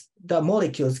length, the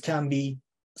molecules can be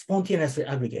spontaneously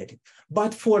aggregated.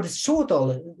 But for the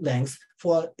shorter lengths,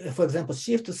 for example,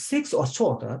 CF6 or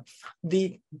shorter,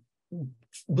 the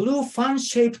blue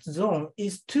fan-shaped zone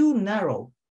is too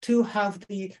narrow to have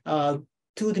the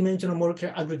two-dimensional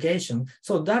molecular aggregation.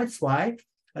 So that's why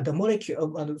the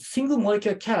molecule, single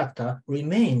molecular character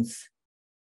remains.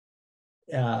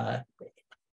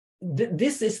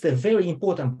 This is the very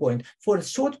important point. For the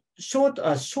short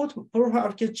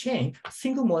Polyfluoroalkyl chain,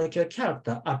 single molecular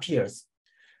character appears.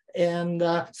 And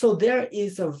so there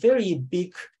is a very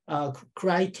big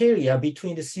criteria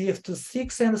between the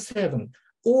CF26 and 7,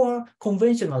 or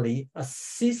conventionally a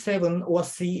C7 or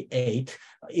C8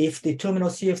 if the terminal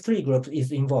CF3 group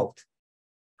is involved.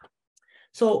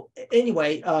 So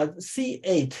anyway,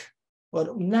 C8,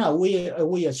 well, now we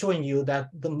are showing you that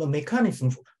the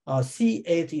mechanism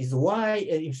C8 is why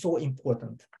it is so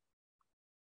important.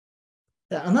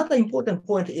 Another important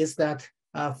point is that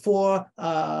for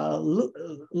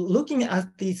looking at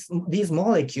these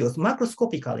molecules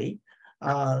macroscopically,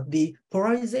 the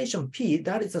polarization P,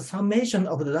 that is a summation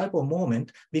of the dipole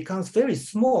moment, becomes very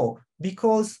small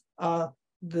because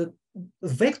the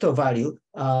vector value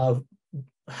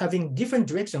having different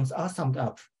directions are summed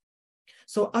up.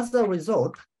 So as a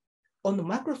result, on the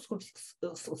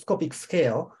macroscopic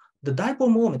scale, the dipole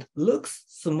moment looks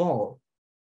small,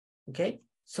 okay?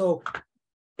 So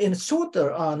in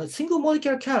shorter, a single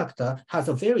molecular character has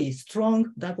a very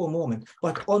strong dipole moment,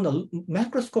 but on a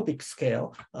macroscopic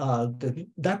scale, the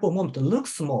dipole moment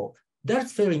looks small.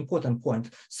 That's very important point.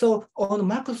 So on a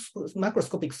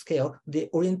macroscopic scale, the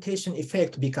orientation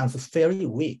effect becomes very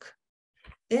weak.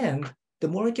 And the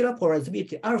molecular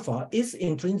polarizability alpha is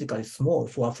intrinsically small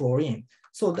for fluorine.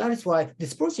 So that is why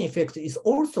dispersion effect is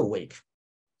also weak.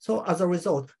 So as a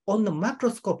result, on the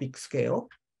macroscopic scale,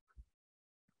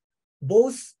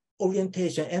 both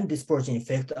orientation and dispersion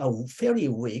effect are very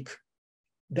weak.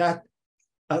 That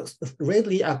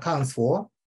readily accounts for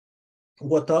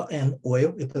water and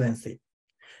oil repellency.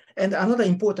 And another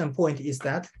important point is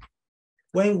that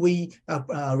when we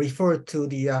refer to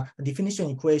the definition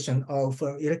equation of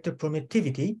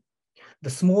electropermittivity, the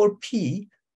small p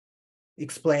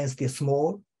explains the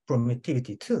small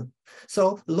permittivity too.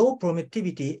 So low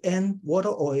permittivity and water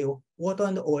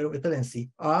and oil repellency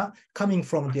are coming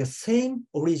from the same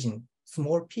origin,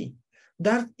 small p.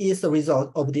 That is the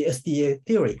result of the SDA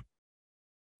theory.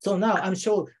 So now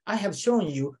I have shown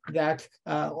you that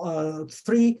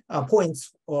 3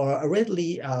 points are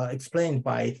readily explained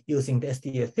by using the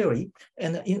SDA theory.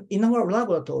 And in our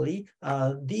laboratory,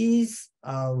 these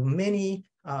many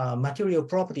material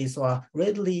properties are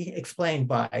readily explained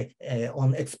by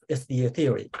on SDA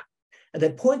theory. And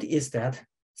the point is that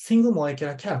single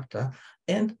molecular character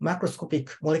and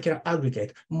macroscopic molecular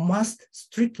aggregate must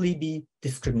strictly be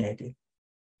discriminated.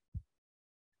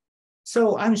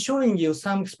 So I'm showing you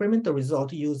some experimental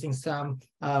results using some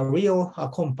real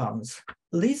compounds.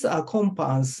 These are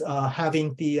compounds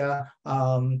having the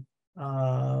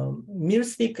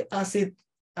myristic acid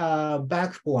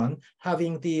backbone,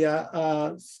 having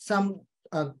the some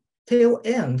tail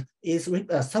end is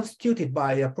substituted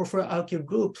by a polyfluoroalkyl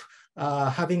group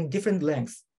having different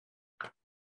lengths.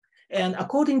 And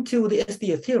according to the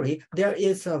SDA theory, there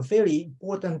is a very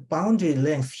important boundary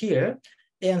length here.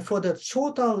 And for the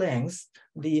shorter lengths,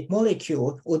 the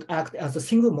molecule would act as a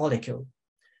single molecule.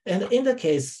 And in the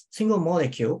case single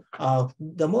molecule,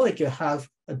 the molecule have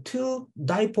 2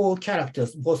 dipole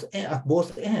characters at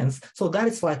both ends. So that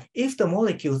is why if the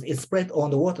molecules is spread on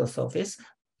the water surface,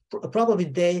 probably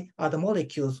the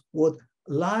molecules would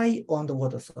lie on the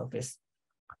water surface.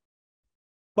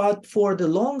 But for the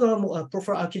longer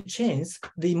polyfluoroalkyl chains,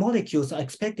 the molecules are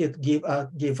expected to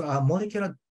give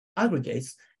molecular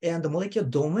aggregates, and the molecular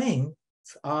domains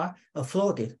are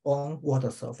floated on water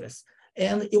surface.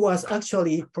 And it was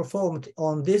actually performed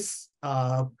on this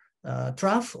water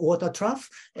trough,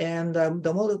 and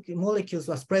the molecules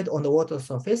were spread on the water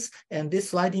surface, and this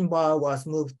sliding bar was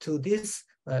moved to this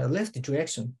left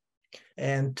direction,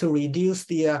 and to reduce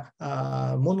the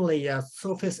monolayer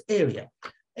surface area.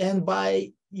 And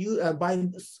by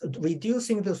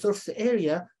reducing the surface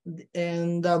area,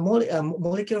 and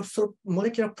molecular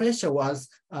pressure was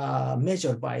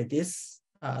measured by this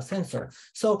sensor.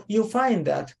 So you find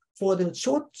that for the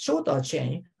shorter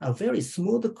chain, a very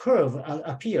smooth curve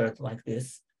appeared like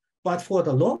this. But for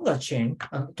the longer chain,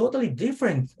 totally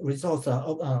different results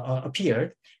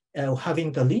appeared,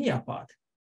 having the linear part.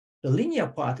 The linear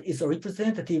part is a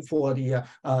representative for the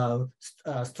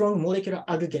strong molecular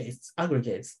aggregates.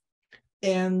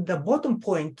 And the bottom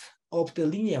point of the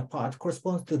linear part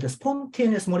corresponds to the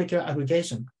spontaneous molecular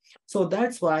aggregation. So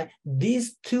that's why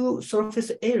these 2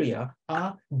 surface areas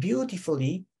are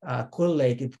beautifully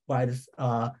correlated by this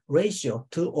ratio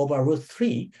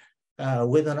 2/√3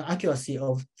 with an accuracy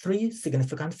of 3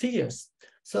 significant figures.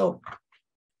 So,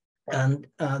 and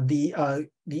the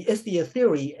SDA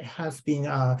theory has been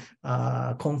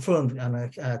confirmed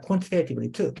quantitatively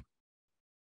too.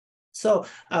 So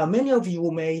many of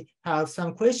you may have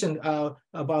some question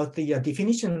about the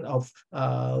definition of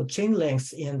chain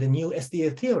lengths in the new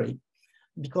SDA theory,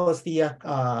 because the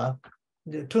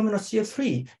terminal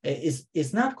CF3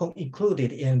 is not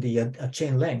included in the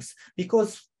chain lengths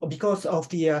because of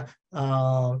the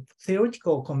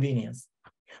theoretical convenience.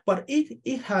 But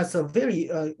it has a very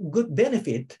good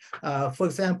benefit. For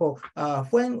example,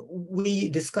 when we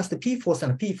discuss the P4s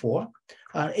and P4,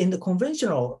 in the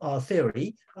conventional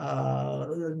theory,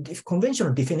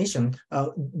 conventional definition,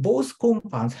 both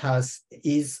compounds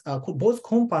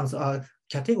are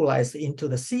categorized into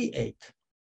the C8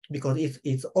 because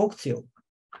it's octyl.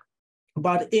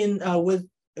 But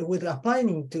with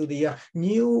applying to the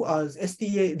new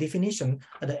SDA definition,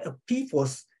 the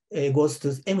P4s goes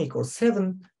to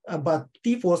M=7, but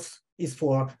P4s is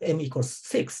for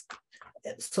M=6.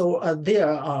 So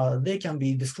they can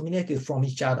be discriminated from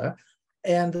each other.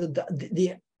 And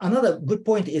another good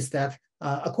point is that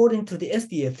according to the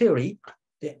SDA theory,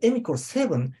 the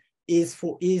M=7 is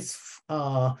for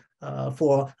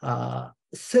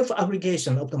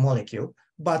self-aggregation of the molecule,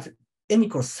 but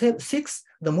M=6,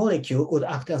 the molecule would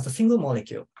act as a single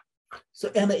molecule.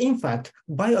 So, and in fact,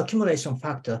 bioaccumulation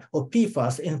factor or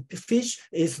PFAS in fish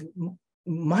is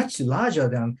much larger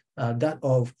than that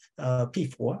of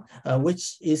P4,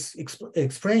 which is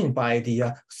explained by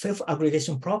the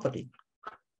self-aggregation property.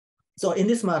 So in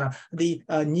this manner, the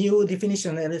new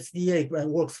definition and SDA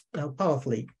works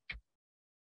powerfully.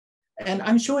 And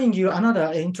I'm showing you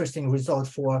another interesting result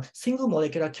for single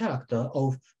molecular character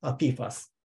of PFAS.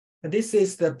 This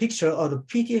is the picture of the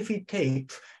PTFE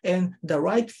tape, and the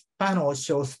right panel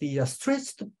shows the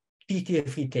stretched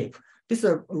PTFE tape. This is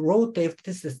a raw tape.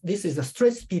 This is a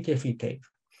stretched PTFE tape,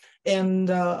 and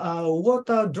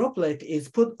water droplet is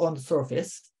put on the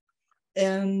surface,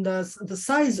 and the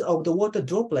size of the water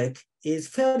droplet is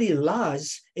fairly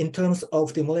large in terms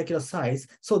of the molecular size.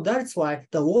 So that's why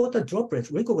the water droplet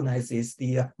recognizes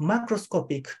the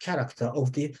macroscopic character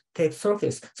of the tape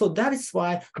surface. So that is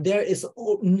why there is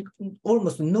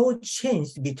almost no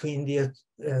change between the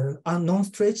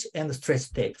non-stretched and the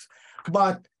stretched tapes.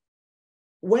 But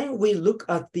when we look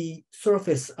at the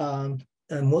surface in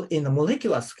the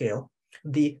molecular scale,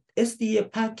 the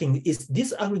SDA packing is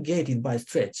disaggregated by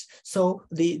stretch. So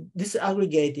the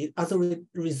disaggregated, as a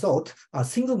result, a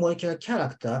single molecular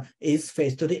character is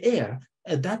phased to the air.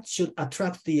 And that should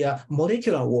attract the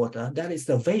molecular water, that is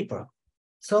the vapor.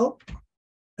 So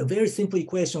a very simple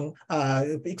equation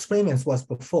experiments was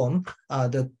performed.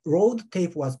 The rolled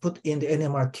tape was put in the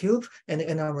NMR tube, and the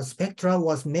NMR spectra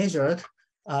was measured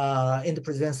in the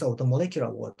presence of the molecular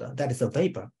water, that is the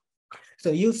vapor. So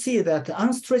you see that the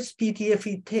unstretched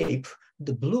PTFE tape,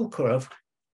 the blue curve,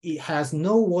 it has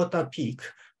no water peak,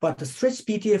 but the stretched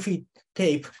PTFE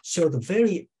tape showed a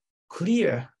very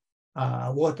clear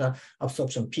water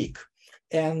absorption peak.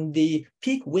 And the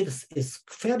peak width is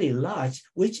fairly large,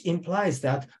 which implies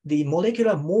that the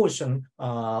molecular motion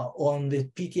on the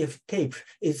PTFE tape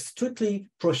is strictly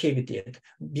prohibited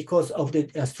because of the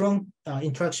strong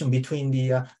interaction between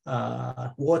the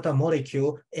water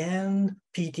molecule and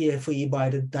PTFE by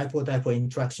the dipole-dipole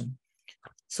interaction.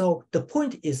 So the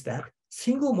point is that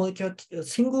single molecular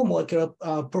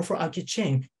Polyfluoroalkyl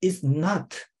chain is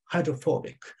not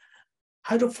hydrophobic.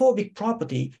 Hydrophobic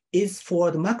property is for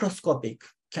the macroscopic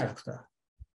character.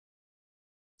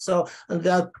 So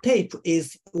the tape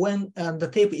is, when the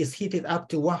tape is heated up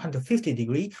to 150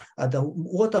 degrees, the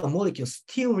water molecule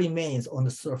still remains on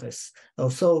the surface.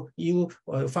 So you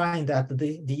find that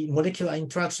the molecular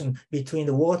interaction between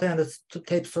the water and the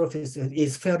tape surface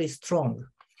is fairly strong.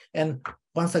 And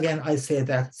once again, I say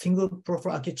that single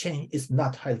Polyfluoroalkyl chain is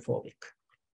not hydrophobic.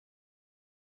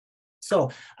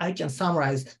 So I can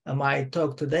summarize my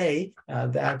talk today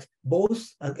that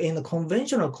both in the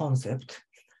conventional concept,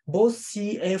 both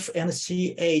CF and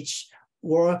CH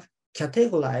were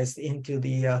categorized into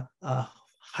the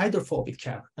hydrophobic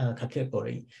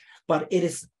category, but it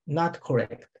is not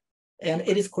correct. And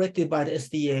it is corrected by the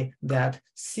SDA that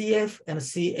CF and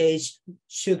CH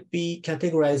should be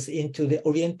categorized into the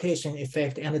orientation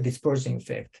effect and the dispersion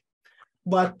effect.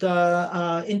 But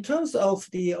in terms of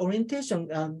the orientation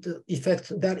the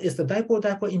effect, that is the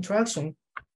dipole-dipole interaction,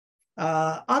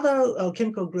 other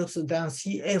chemical groups than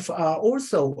CF are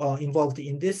also involved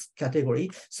in this category.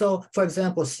 So, for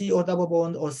example, CO double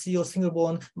bond or CO single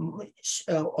bond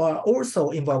are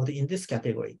also involved in this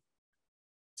category.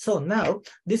 So now,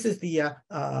 this is the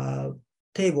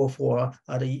table for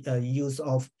the use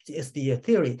of the SDA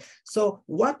theory. So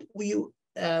what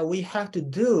we have to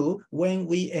do when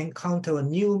we encounter a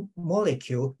new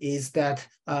molecule is that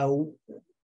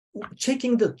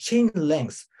checking the chain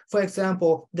length. For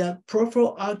example, the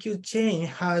Polyfluoroalkyl chain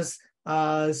has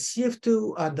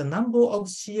CF2, the number of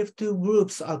CF2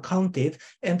 groups are counted,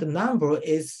 and the number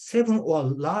is 7 or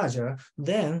larger,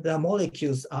 then the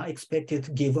molecules are expected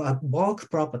to give a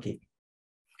bulk property.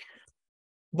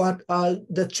 But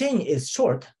the chain is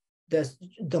short.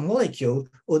 The molecule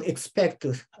would expect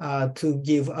to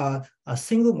give a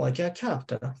single molecular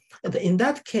character. And in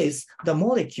that case, the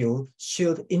molecule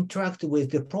should interact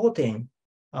with the protein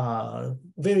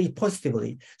very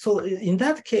positively. So in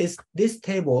that case, this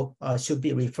table should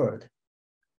be referred.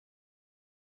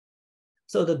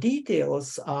 So the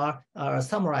details are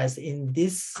summarized in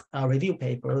this review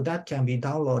paper that can be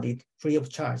downloaded free of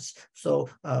charge. So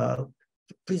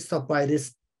please stop by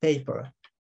this paper.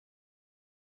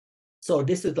 So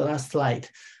this is the last slide.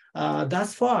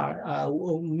 Thus far,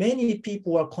 many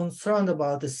people are concerned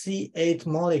about the C8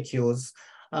 molecules,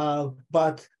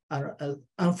 but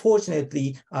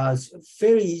unfortunately,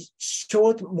 very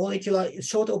short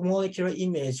of molecular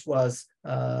image was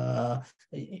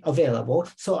available.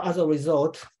 So as a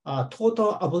result,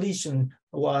 total abolition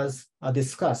was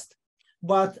discussed.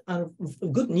 But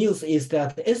good news is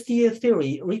that SDA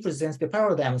theory represents the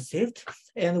paradigm shift,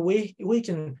 and we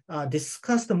can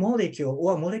discuss the molecule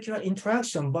or molecular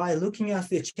interaction by looking at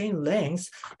the chain length.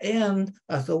 And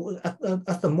at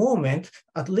the moment,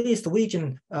 at least we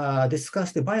can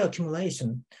discuss the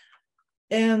bioaccumulation.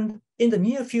 And in the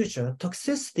near future,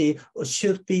 toxicity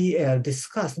should be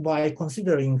discussed by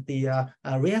considering the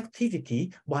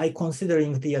reactivity, by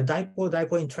considering the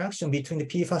dipole-dipole interaction between the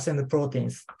PFAS and the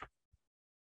proteins.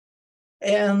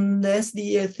 And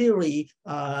SDA theory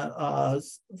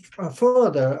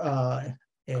further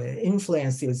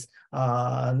influences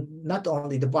not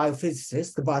only the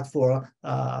biophysicists, but for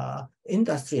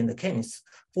industry and the chemists.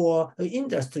 For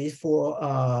industry,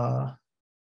 for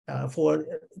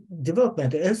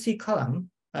development, LC column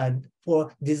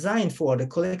for design for the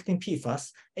collecting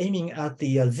PFAS, aiming at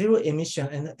the zero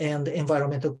emission and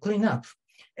environmental cleanup.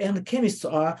 And chemists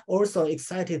are also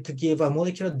excited to give a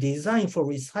molecular design for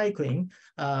recycling,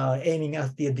 aiming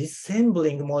at the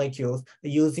disassembling molecules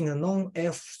using a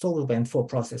non-F solvent for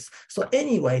process. So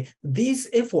anyway, these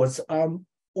efforts are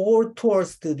all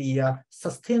towards the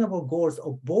sustainable goals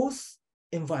of both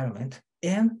environment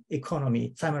and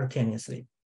economy simultaneously.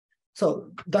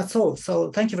 So that's all. So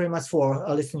thank you very much for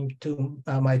listening to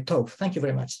my talk. Thank you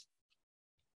very much.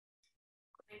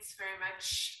 Thanks very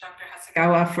much, Dr.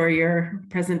 Hasegawa, for your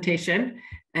presentation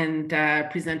and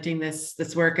presenting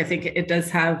this work. I think it does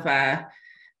have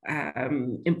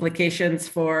implications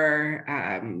for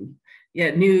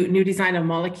new design of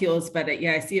molecules, but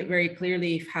I see it very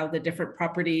clearly how the different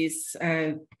properties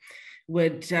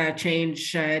would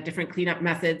change different cleanup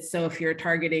methods. So if you're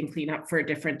targeting cleanup for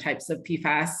different types of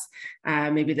PFAS,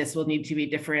 maybe this will need to be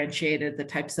differentiated, the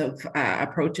types of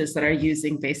approaches that are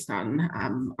using based on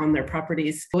their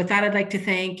properties. With that, I'd like to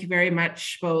thank very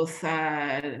much both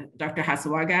Dr.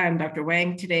 Hasegawa and Dr.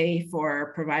 Wang today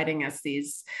for providing us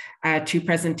these two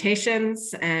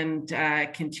presentations and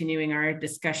continuing our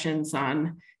discussions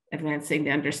on advancing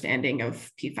the understanding of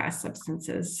PFAS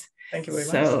substances. Thank you very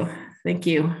much. So thank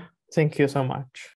you. Thank you so much.